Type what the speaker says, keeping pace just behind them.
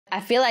I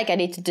feel like I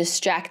need to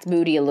distract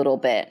Moody a little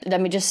bit. Let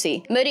me just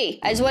see. Moody,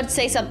 I just want to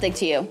say something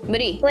to you.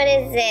 Moody. What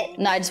is it?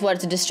 No, I just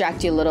wanted to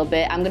distract you a little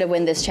bit. I'm gonna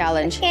win this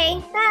challenge.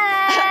 Okay,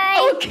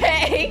 bye.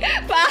 Okay,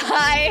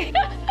 bye.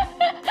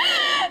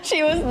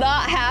 She was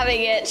not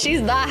having it.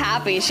 She's not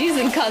happy. She's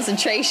in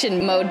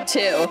concentration mode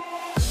too.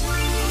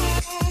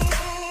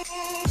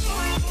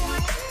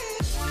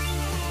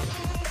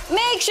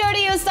 Make sure to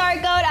use star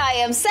code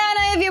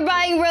IamSanna if you're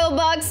buying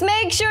Roblox.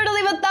 Make sure to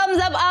leave a thumbs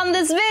up on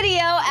this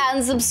video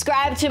and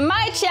subscribe to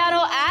my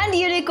channel and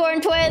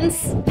Unicorn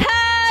Twins.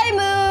 Hi,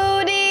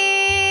 Moody!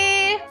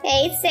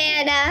 Hey,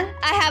 Sanna.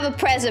 I have a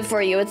present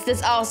for you. It's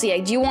this Aussie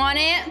egg. Do you want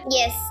it?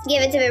 Yes,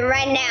 give it to me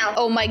right now.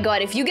 Oh my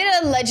god, if you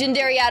get a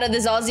legendary out of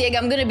this Aussie egg,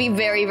 I'm gonna be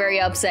very,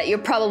 very upset. You're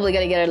probably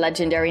gonna get a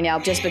legendary now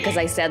just because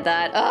I said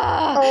that.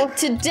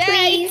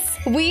 Today,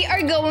 we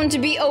are going to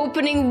be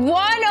opening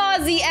one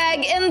Aussie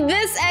egg, and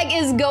this egg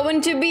is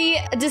going to be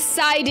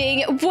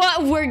deciding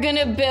what we're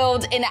gonna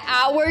build in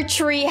our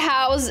tree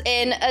house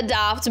in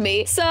Adopt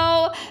Me.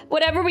 So,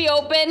 whatever we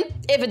open,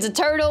 if it's a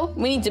turtle,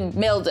 we need to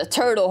build a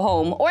turtle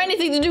home, or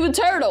anything to do with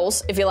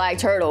turtles, if you like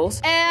turtles.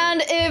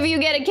 And if you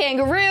get a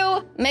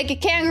kangaroo, make a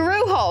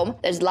kangaroo home.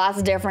 There's lots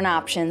of different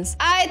options.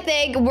 I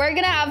think we're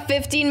gonna have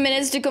 15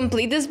 minutes to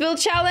complete this build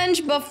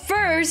challenge, but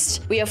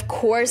first, we of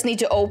course need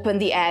to open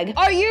the egg.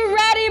 Are you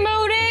ready,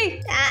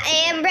 Moody?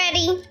 I am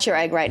ready. It's your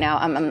egg right now.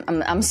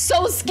 I'm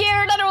so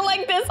scared. I don't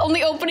like this.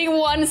 Only opening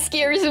one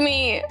scares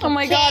me. Oh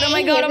my god, oh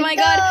my god, oh my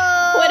god.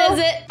 What is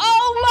it?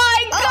 Oh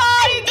my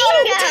god, you got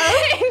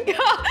a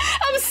dingo.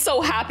 I'm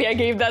so happy I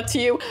gave that to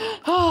you.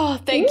 Oh,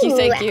 thank you,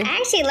 thank you. I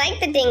actually like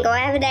the dingo. I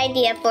have an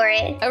idea for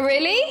it. Oh,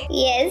 really?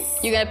 Yes.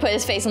 You're gonna put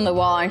his face on the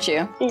wall, aren't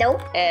you?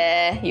 Nope.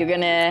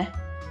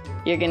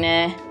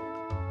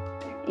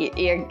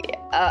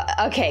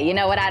 Okay, you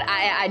know what?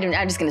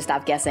 I'm just gonna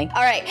stop guessing.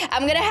 All right,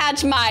 I'm gonna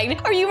hatch mine.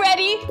 Are you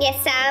ready?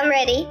 Yes, I'm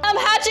ready. I'm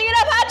hatching it,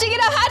 I'm hatching it,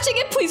 I'm hatching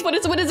it. Please, what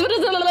is an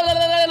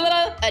emu?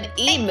 An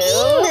emu?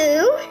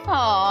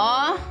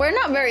 Aww, we're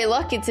not very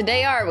lucky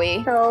today, are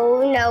we?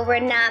 Oh, no, we're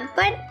not.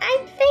 But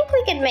I think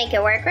we could make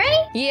it work,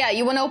 right? Yeah,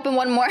 you wanna open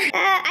one more?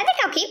 I think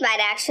I'll keep mine,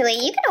 actually.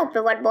 You can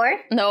open one more.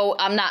 No,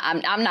 I'm not.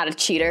 I'm not a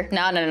cheater.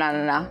 No. I'm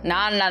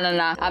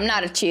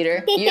not a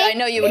cheater. I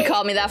know you would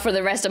call me that for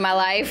the rest of my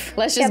life.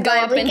 Let's just go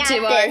up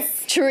into our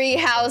tree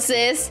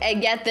houses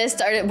and get this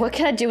started. What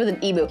can I do with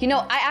an emu? You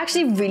know, I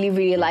actually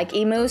really like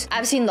emus.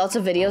 I've seen lots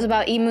of videos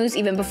about emus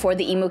even before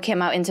the emu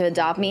came out into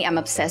Adopt Me. I'm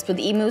obsessed with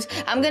emus.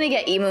 I'm gonna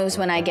get emus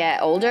when I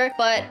get older,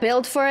 but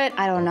build for it,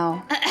 I don't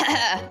know.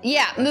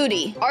 Yeah,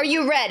 Moody, are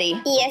you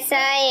ready? Yes,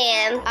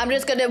 I am. I'm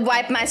just gonna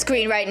wipe my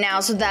screen right now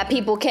so that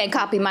people can't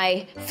copy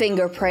my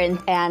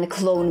fingerprint and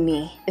clone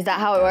me. Is that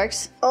how it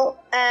works? Oh,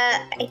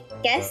 I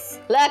guess.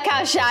 Look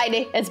how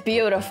shiny. It's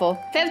beautiful.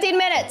 15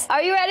 minutes.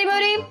 Are you ready,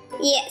 Moody?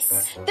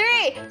 Yes. 3,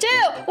 2,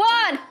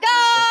 1, go!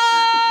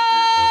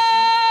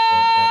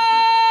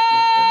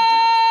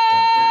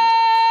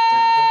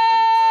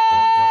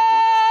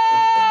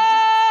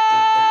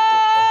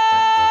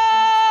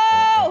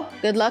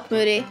 Good luck,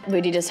 Moody.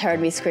 Moody just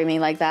heard me screaming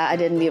like that. I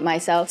didn't mute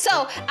myself.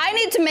 So, I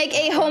need to make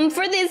a home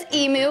for this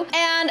emu,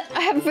 and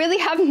I really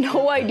have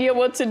no idea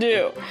what to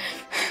do.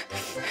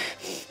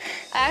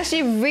 I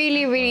actually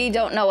really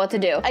don't know what to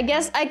do. I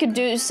guess I could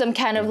do some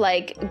kind of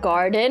like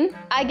garden,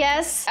 I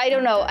guess. I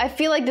don't know. I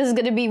feel like this is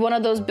gonna be one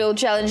of those build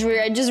challenges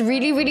where I just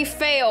really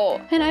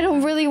fail. And I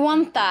don't really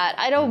want that.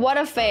 I don't want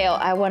to fail.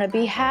 I want to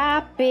be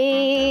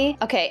happy.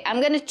 Okay, I'm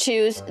gonna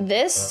choose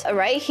this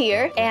right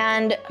here.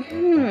 And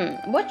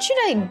what should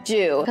I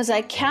do? Because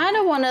I kind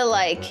of want to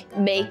like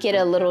make it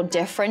a little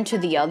different to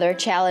the other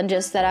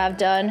challenges that I've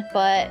done,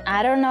 but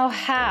I don't know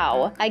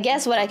how. I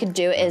guess what I could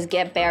do is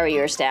get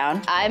barriers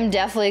down. I'm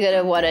definitely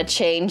gonna want to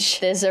change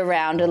this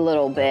around a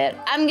little bit.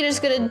 I'm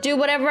just gonna do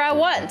whatever I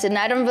want, and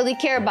I don't really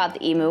care about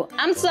the emu.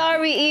 I'm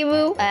sorry,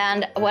 emu.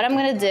 And what I'm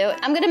gonna do,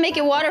 I'm gonna make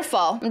a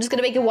waterfall. I'm just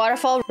gonna make a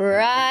waterfall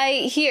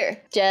right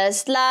here,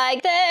 just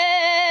like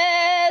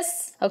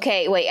this.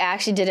 Okay, wait, I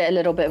actually did it a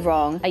little bit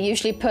wrong. I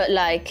usually put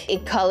like a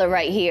color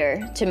right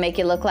here to make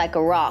it look like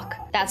a rock.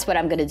 That's what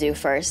I'm gonna do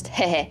first.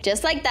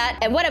 Just like that.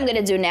 And what I'm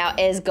gonna do now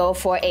is go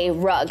for a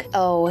rug.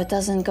 Oh, it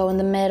doesn't go in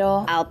the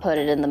middle. I'll put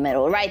it in the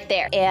middle right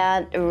there.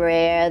 And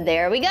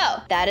there we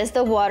go. That is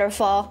the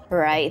waterfall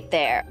right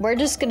there. We're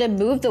just gonna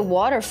move the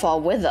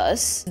waterfall with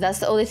us. That's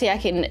the only thing I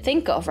can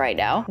think of right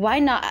now. Why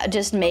not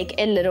just make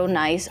a little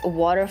nice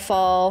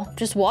waterfall,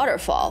 just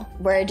waterfall.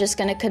 We're just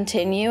gonna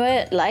continue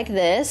it like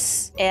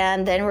this.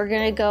 And then we're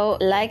gonna go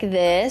like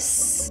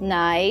this.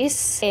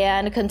 Nice.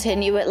 And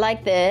continue it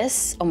like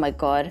this. Oh my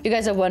god. You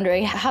guys are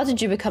wondering, how did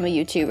you become a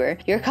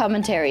YouTuber? Your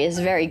commentary is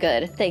very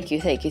good. Thank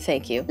you, thank you,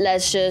 thank you.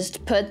 Let's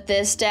just put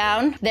this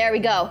down. There we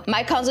go.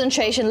 My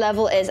concentration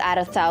level is at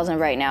 1,000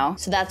 right now.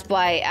 So that's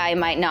why I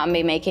might not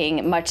be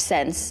making much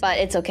sense. But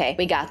it's okay.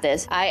 We got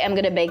this. I am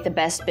gonna make the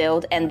best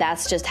build, and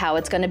that's just how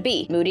it's gonna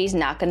be. Moody's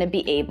not gonna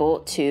be able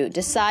to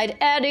decide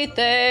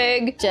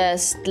anything.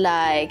 Just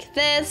like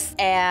this.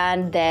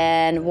 And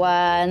then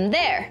one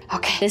there.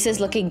 Okay. This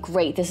is looking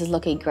great. This is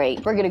looking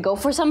great. We're gonna go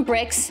for some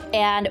bricks,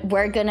 and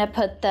we're gonna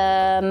put them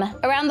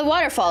around the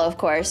waterfall, of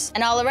course,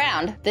 and all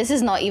around. This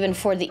is not even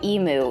for the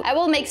emu. I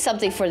will make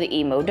something for the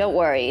emu. Don't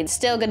worry. It's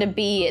still gonna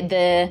be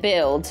the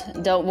build.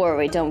 Don't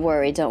worry. Don't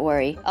worry. Don't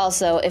worry.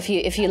 Also, if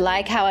you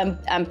like how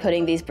I'm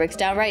putting these bricks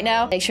down right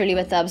now, make sure to leave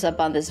a thumbs up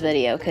on this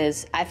video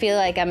because I feel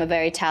like I'm a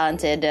very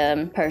talented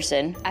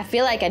person. I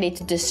feel like I need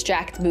to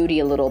distract Moody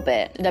a little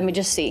bit. Let me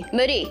just see.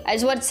 Moody, I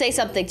just want to say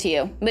something to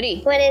you.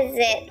 Moody. What is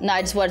it? No,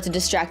 I just wanted to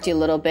distract you a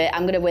little bit.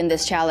 I'm gonna win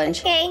this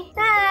challenge. Okay,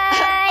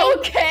 bye.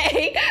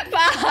 Okay,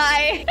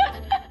 bye.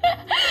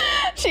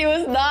 She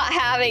was not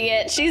having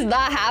it. She's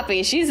not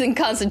happy. She's in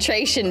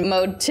concentration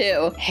mode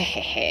too.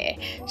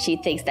 She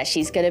thinks that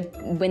she's gonna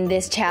win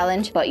this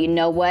challenge, but you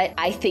know what?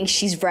 I think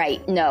she's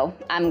right. No,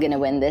 I'm gonna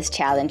win this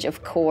challenge,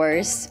 of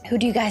course. Who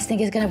do you guys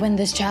think is gonna win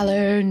this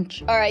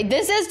challenge? All right,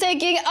 this is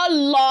taking a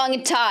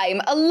long time.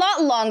 A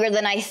lot longer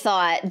than I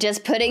thought.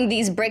 Just putting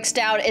these bricks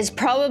down is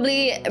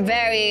probably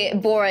very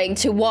boring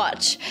to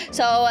watch.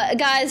 So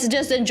guys,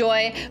 just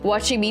enjoy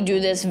watching me do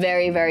this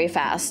very, very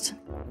fast.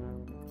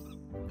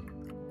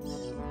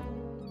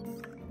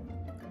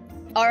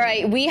 All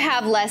right, we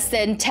have less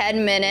than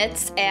 10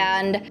 minutes,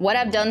 and what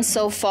I've done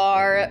so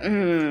far,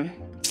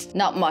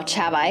 not much,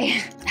 have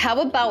I? How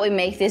about we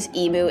make this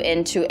emu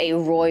into a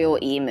royal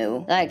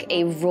emu? Like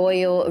a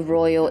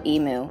royal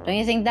emu. Don't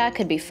you think that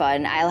could be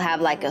fun? I'll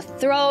have like a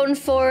throne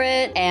for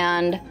it,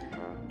 and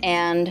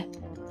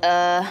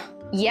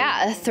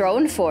yeah, a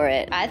throne for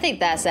it. I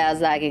think that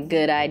sounds like a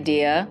good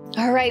idea.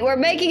 All right, we're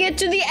making it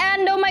to the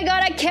end. Oh my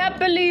God, I can't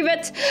believe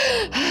it.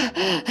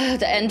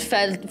 The end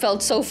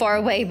felt so far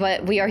away,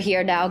 but we are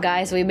here now,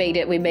 guys. We made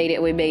it, we made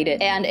it, we made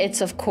it. And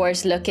it's, of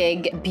course,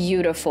 looking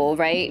beautiful,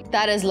 right?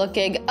 That is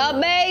looking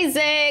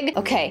amazing.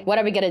 Okay, what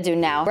are we gonna do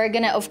now? We're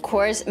gonna, of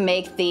course,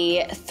 make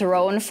the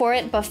throne for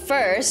it. But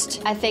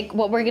first, I think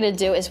what we're gonna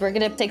do is we're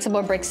gonna take some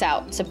more bricks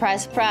out.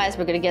 Surprise, surprise,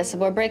 we're gonna get some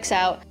more bricks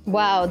out.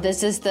 Wow,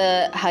 this is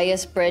the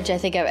highest bridge I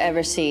think I've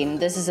ever seen.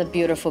 This is a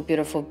beautiful,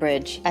 beautiful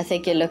bridge. I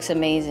think it looks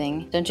amazing.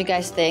 Don't you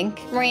guys think?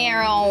 I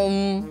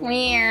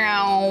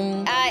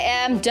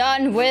am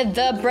done with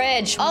the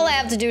bridge. All I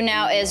have to do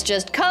now is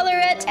just color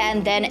it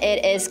and then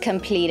it is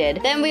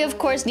completed. Then we of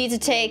course need to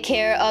take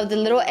care of the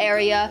little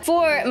area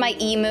for my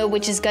emu,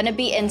 which is gonna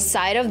be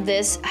inside of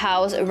this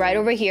house right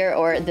over here,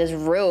 or this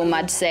room,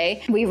 I'd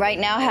say. We right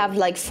now have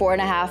like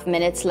 4.5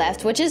 minutes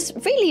left, which is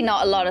really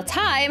not a lot of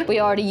time. We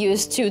already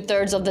used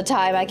 2/3 of the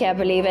time. I can't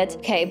believe it.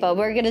 Okay, but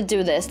we're gonna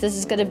do this. This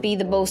is gonna be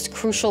the most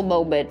crucial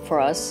moment for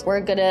us.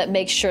 We're gonna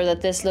make sure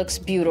that this looks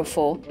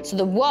beautiful. So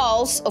the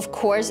walls, of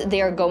course,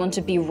 they are going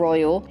to be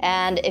royal.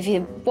 And if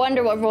you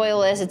wonder what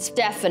royal is, it's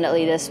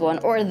definitely this one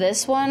or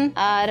this one.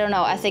 I don't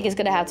know. I think it's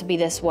gonna have to be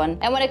this one.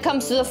 And when it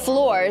comes to the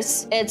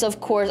floors, it's of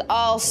course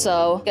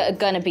also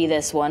gonna be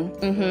this one.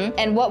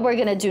 And what we're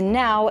gonna do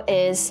now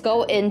is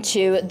go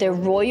into the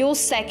royal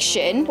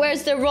section.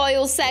 Where's the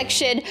royal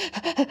section?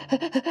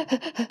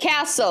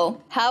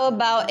 Castle. How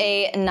about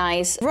a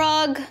nice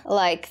rug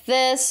like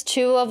this,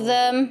 2 of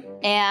them.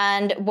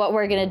 And what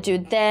we're gonna do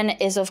then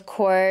is of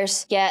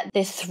course get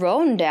the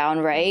throne down,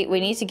 right? We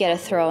need to get a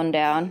throne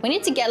down. We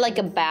need to get like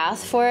a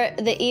bath for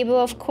the emu,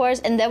 of course,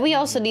 and then we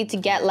also need to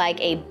get like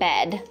a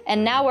bed.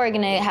 And now we're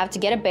gonna have to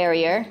get a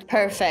barrier.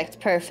 Perfect,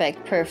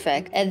 perfect,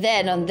 perfect. And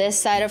then on this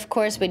side, of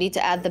course, we need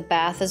to add the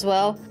bath as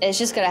well. It's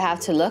just gonna have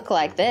to look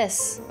like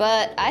this,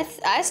 but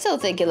I still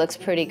think it looks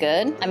pretty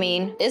good. I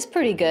mean, it's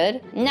pretty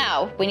good.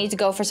 Now we need to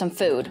go for some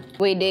food.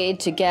 We need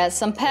to get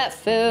some pet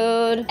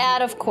food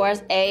and of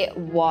course a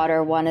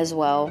water one as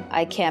well.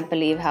 I can't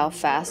believe how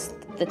fast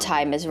the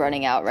time is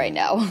running out right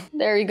now.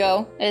 There you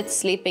go. It's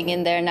sleeping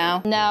in there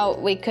now. Now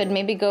we could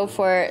maybe go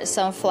for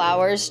some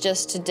flowers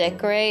just to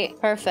decorate.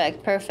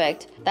 Perfect,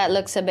 perfect. That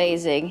looks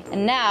amazing.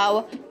 And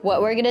now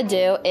what we're gonna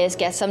do is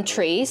get some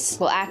trees.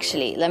 Well,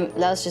 actually,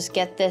 let's just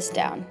get this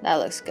down. That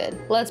looks good.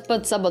 Let's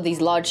put some of these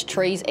large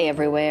trees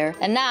everywhere.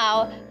 And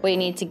now we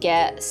need to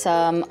get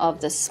some of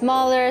the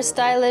smaller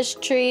stylish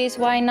trees.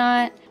 Why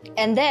not?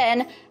 And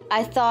then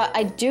I thought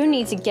I do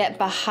need to get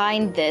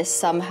behind this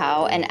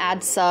somehow and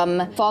add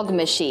some fog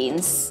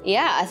machines.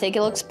 Yeah, I think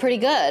it looks pretty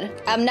good.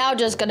 I'm now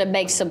just gonna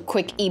make some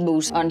quick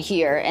emus on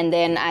here, and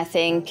then I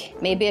think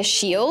maybe a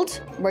shield.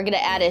 We're gonna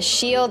add a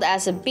shield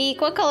as a beak.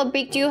 What color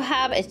beak do you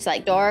have? It's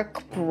like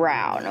dark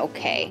brown,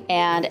 okay.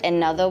 And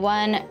another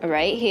one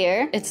right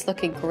here. It's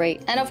looking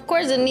great. And of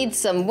course it needs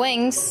some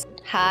wings.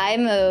 Hi,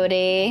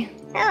 Moody.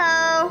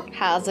 Hello.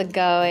 How's it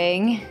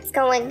going? It's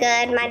going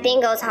good. My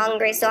dingo's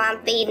hungry, so I'm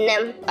feeding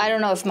him. I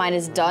don't know if mine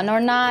is done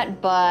or not,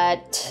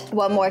 but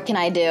what more can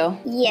I do?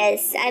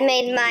 Yes, I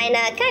made mine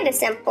kind of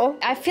simple.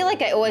 I feel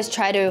like I always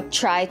try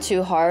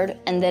too hard,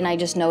 and then I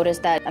just notice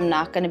that I'm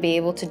not going to be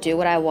able to do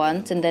what I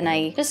want, and then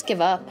I just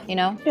give up, you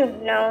know?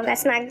 No,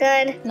 that's not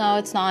good. No,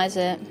 it's not, is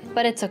it?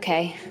 but it's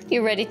okay.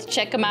 You ready to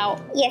check them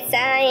out? Yes,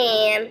 I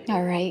am.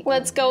 All right,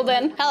 let's go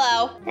then.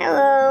 Hello.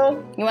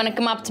 Hello. You want to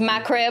come up to my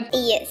crib?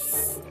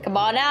 Yes. Come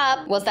on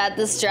up. Was that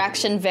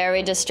distraction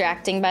very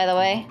distracting, by the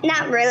way?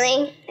 Not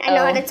really. I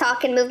know how to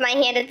talk and move my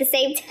hand at the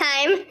same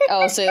time.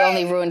 Oh, so you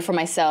only ruined for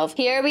myself.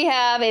 Here we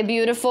have a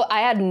beautiful... I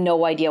had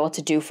no idea what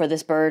to do for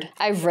this bird.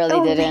 I really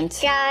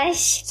didn't. Oh my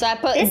gosh. So I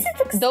put...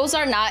 Those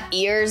are not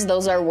ears.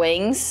 Those are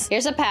wings.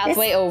 Here's a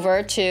pathway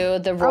over to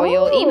the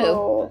royal emu.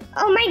 Oh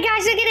my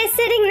gosh, look at it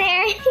sitting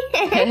there.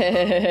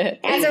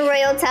 It has a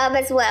royal tub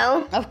as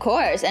well. Of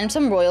course. And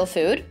some royal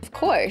food. Of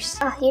course.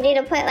 Oh, you need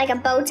to put like a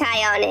bow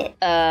tie on it.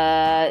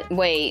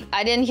 Wait.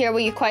 I didn't hear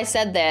what you quite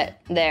said there.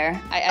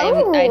 I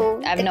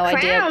have no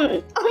idea. Oh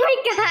my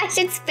gosh,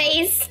 its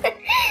face.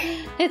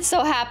 It's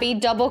so happy.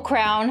 Double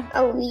crown.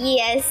 Oh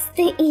yes,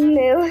 the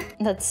emu.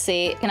 Let's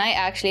see. Can I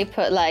actually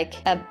put like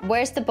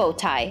where's the bow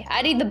tie?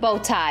 I need the bow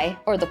tie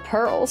or the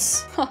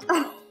pearls.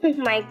 Oh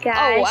my gosh.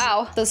 Oh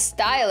wow, so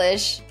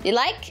stylish. You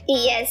like?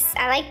 Yes,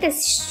 I like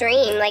this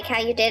stream, like how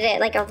you did it,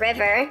 like a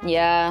river.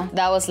 Yeah,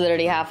 that was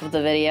literally half of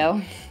the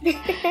video. You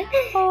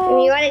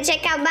want to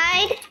check out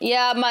mine?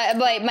 Yeah,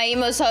 my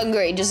emu's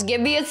hungry. Just give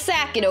me a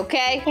second,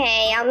 okay?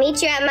 Okay, I'll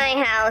meet you at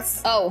my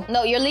house. Oh,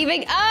 no, you're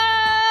leaving?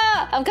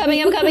 Ah! I'm coming.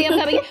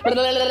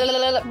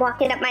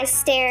 Walking up my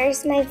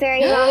stairs, my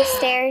very long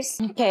stairs.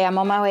 Okay, I'm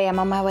on my way.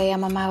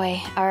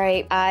 All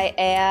right, I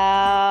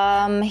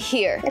am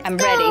here. I'm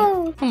ready.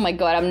 Oh my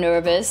god, I'm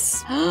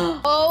nervous.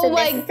 Oh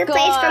my god. This is the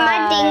place for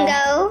my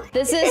dingo.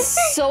 This is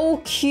so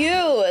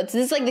cute. This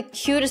is like the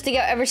cutest thing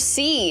I've ever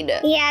seen.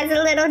 He has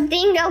a little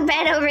dingo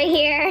bed over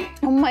here.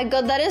 Oh my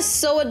god, that is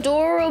so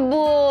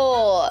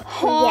adorable.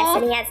 Yes,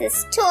 and he has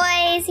his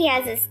toys, he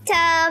has his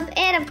tub,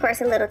 and of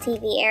course a little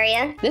TV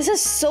area. This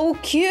is so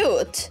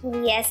cute.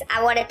 Yes,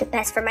 I wanted the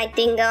best for my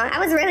dingo. I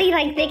was really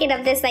like thinking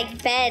of this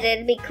like bed.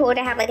 It'd be cool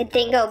to have like a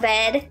dingo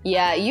bed.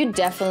 Yeah, you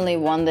definitely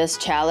won this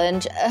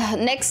challenge.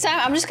 Next time,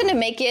 I'm just gonna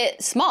make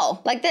it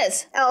small, like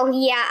this. Oh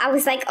yeah, I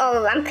was like,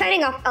 oh, I'm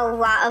cutting off a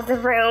lot of the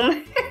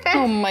room.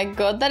 Oh my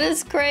god, that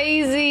is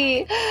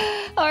crazy.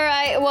 All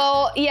right,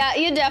 well, yeah,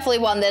 you definitely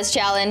won this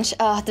challenge.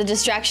 The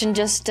distraction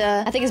just,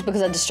 I think it's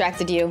because I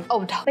distracted you. Oh,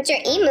 no. But your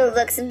emu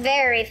looks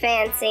very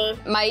fancy.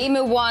 My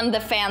emu won the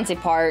fancy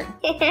part.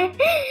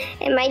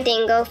 And my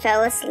dingo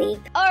fell asleep.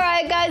 All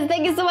right, guys,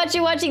 thank you so much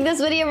for watching this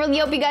video. Really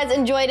hope you guys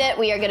enjoyed it.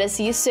 We are gonna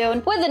see you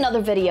soon with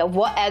another video.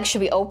 What egg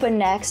should we open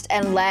next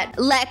and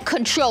let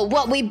control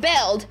what we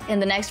build in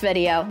the next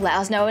video? Let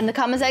us know in the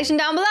comment section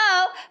down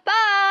below.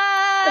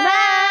 Bye!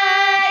 Bye!